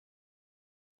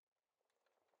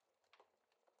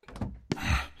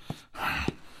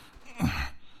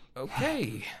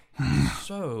Okay.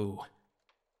 So,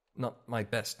 not my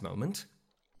best moment.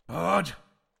 Odd.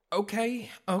 Okay.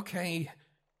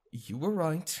 You were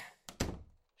right.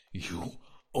 You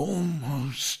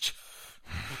almost...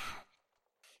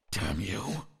 Damn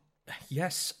you.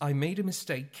 Yes, I made a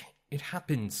mistake. It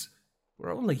happens.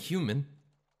 We're only human.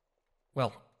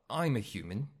 Well, I'm a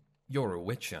human. You're a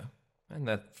witcher. And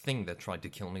that thing that tried to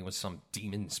kill me was some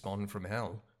demon spawn from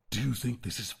hell. Do you think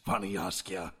this is funny,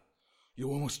 Askia? You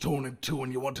almost torn in two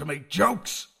and you want to make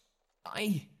jokes?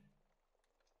 I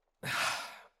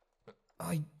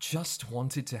just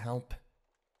wanted to help.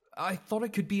 I thought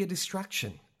it could be a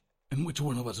distraction. And which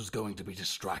one of us was going to be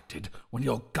distracted when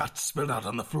your guts spilled out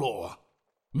on the floor?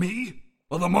 Me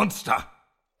or the monster?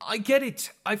 I get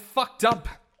it. I fucked up.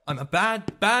 I'm a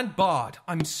bad bard.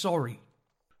 I'm sorry.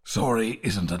 Sorry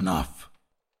isn't enough.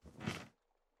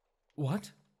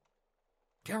 What?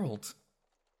 Geralt,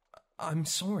 I'm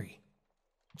sorry.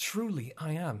 Truly,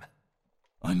 I am.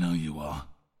 I know you are.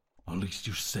 Or at least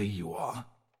you say you are.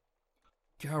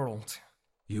 Geralt.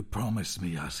 You promised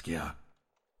me, Askia.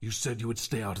 You said you would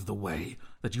stay out of the way,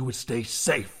 that you would stay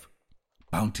safe.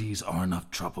 Bounties are enough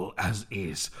trouble as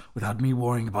is, without me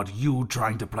worrying about you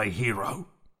trying to play hero.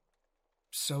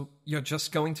 So you're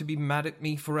just going to be mad at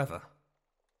me forever?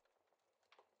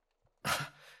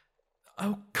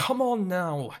 Oh, come on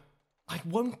now. I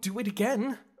won't do it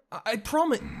again. I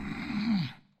promise.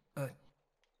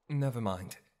 Never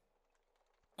mind.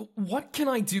 What can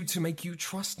I do to make you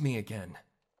trust me again?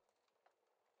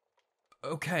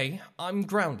 Okay, I'm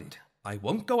grounded. I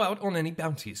won't go out on any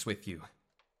bounties with you.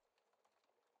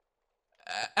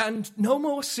 And no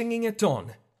more singing at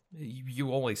dawn.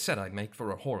 You always said I'd make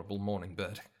for a horrible morning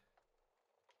bird.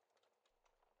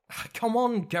 Come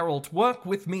on, Geralt, work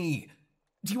with me.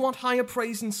 Do you want higher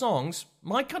praise and songs?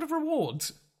 My cut of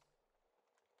rewards?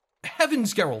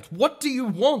 Heavens, Geralt, what do you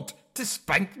want? To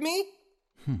spank me?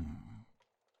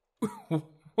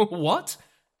 What?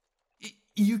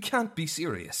 You can't be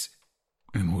serious.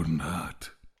 It wouldn't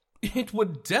hurt. It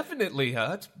would definitely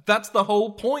hurt. That's the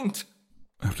whole point.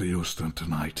 After your stunt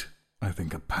tonight, I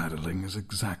think a paddling is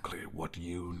exactly what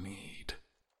you need.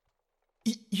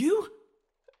 You?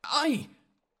 I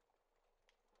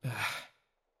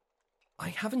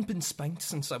haven't been spanked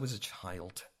since I was a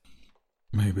child.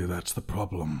 Maybe that's the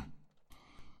problem.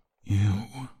 You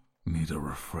need a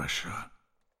refresher.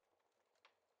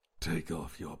 Take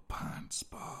off your pants,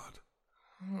 Bard.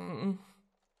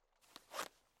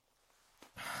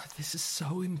 This is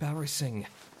so embarrassing.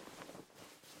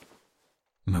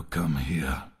 Now come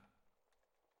here.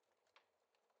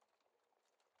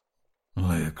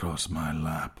 Lay across my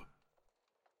lap.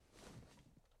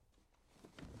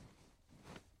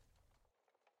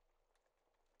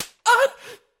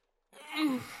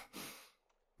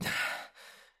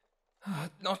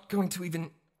 Not going to even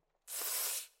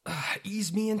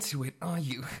ease me into it, are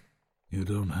you? You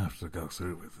don't have to go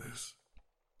through with this.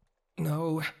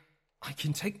 No, I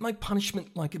can take my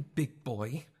punishment like a big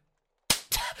boy.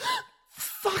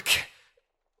 Fuck!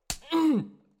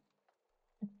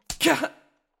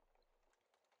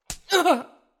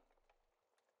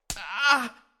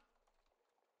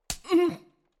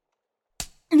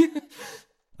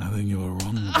 I think you were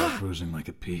wrong about bruising like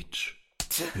a peach.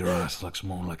 Your ass looks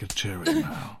more like a cherry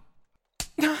now.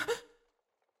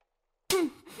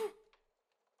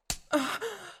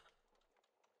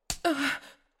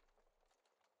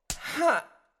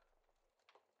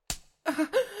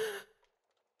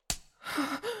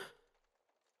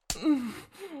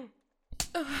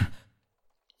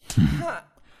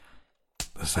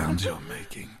 The sounds you're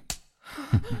making.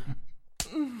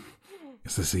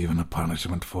 Is this even a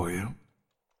punishment for you?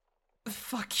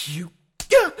 Fuck you.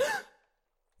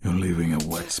 You're leaving a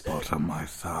wet spot on my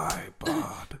thigh,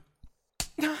 Bard.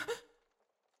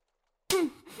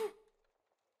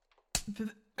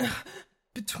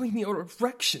 Between your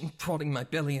erection prodding my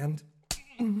belly and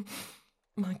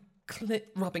my clit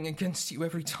rubbing against you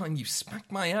every time you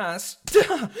smack my ass.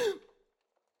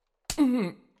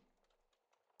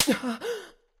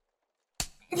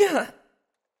 Yeah.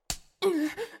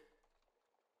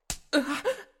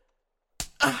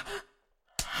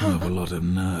 You have a lot of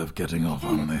nerve getting off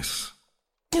on this.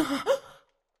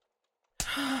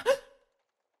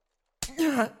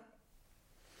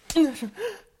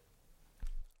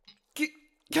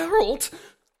 Geralt!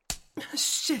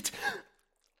 Shit!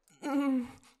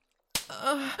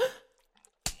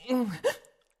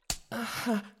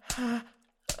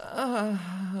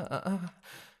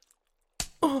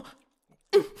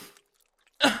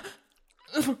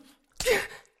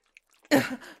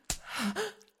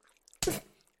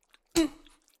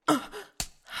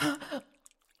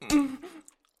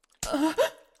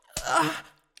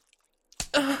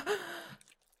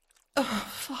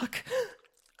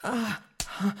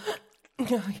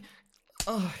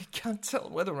 I can't tell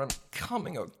whether I'm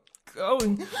coming or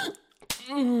going.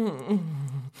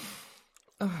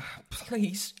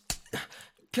 Please,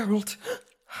 Geralt.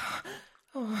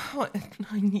 I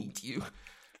need you.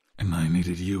 And I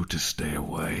needed you to stay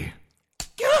away.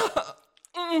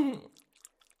 I'm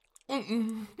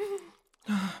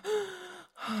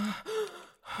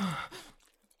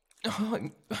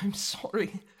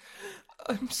sorry.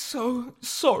 I'm so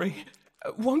sorry. I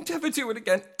won't ever do it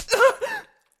again.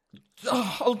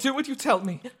 I'll do what you tell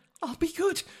me. I'll be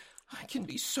good. I can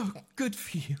be so good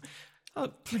for you.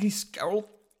 Please, Geralt,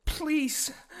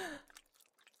 please.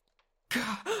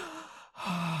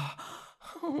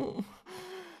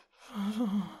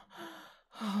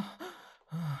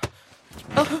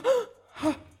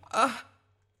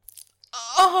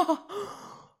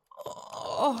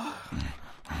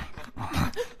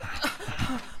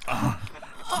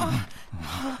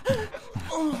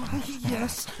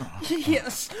 Yes,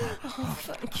 yes. Oh,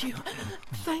 thank you.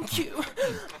 Thank you.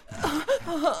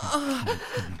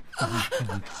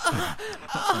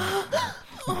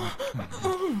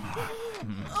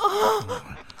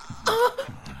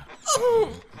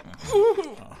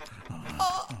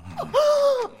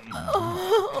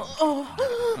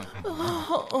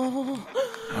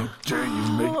 How dare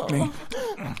you make me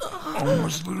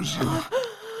almost lose you?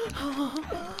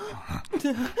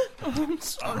 I'm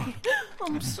sorry.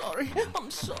 I'm sorry.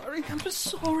 I'm sorry. I'm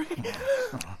sorry.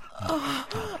 I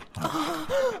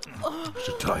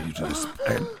should tie you to this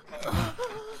bed.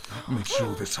 Make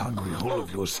sure this hungry hole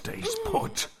of yours stays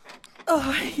put.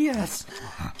 Yes.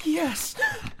 Yes.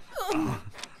 Or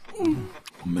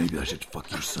maybe I should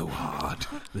fuck you so hard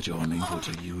that you're unable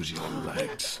to use your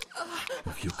legs.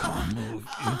 If you can't move,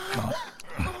 you can't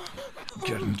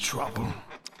get in trouble.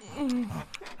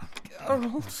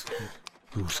 Geralt.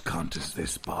 Whose cunt is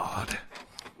this, Bard?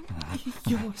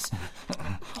 Yours.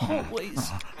 Always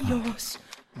yours.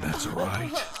 That's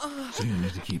right. So you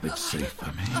need to keep it safe for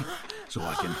me, so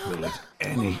I can fill it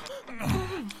any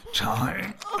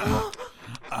time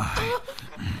I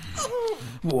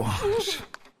want.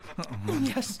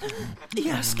 Yes.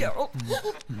 Yes, Geralt.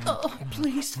 Oh,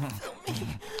 please fill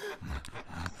me.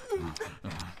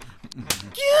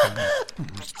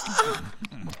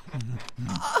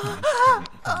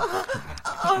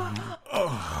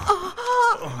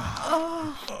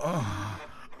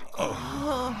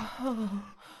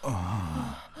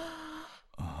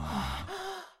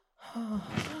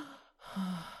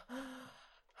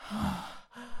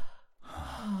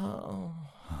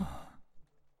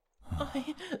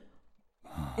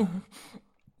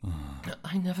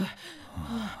 I never.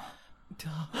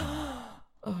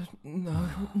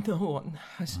 No one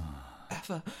has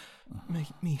ever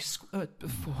made me squirt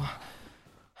before.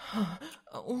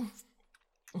 Oh,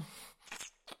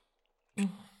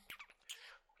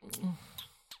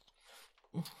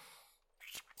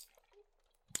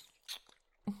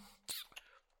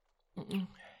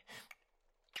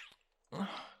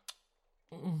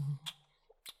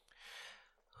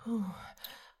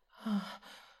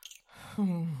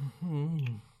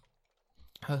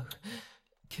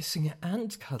 kissing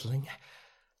and cuddling.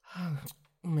 Oh,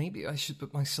 maybe I should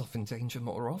put myself in danger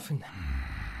more often.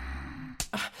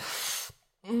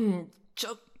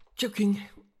 Joking.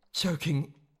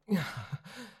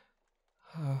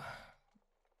 Oh,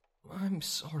 I'm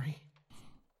sorry.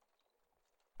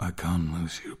 I can't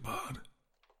lose you, Bud.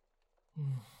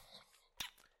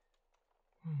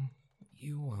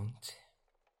 You won't.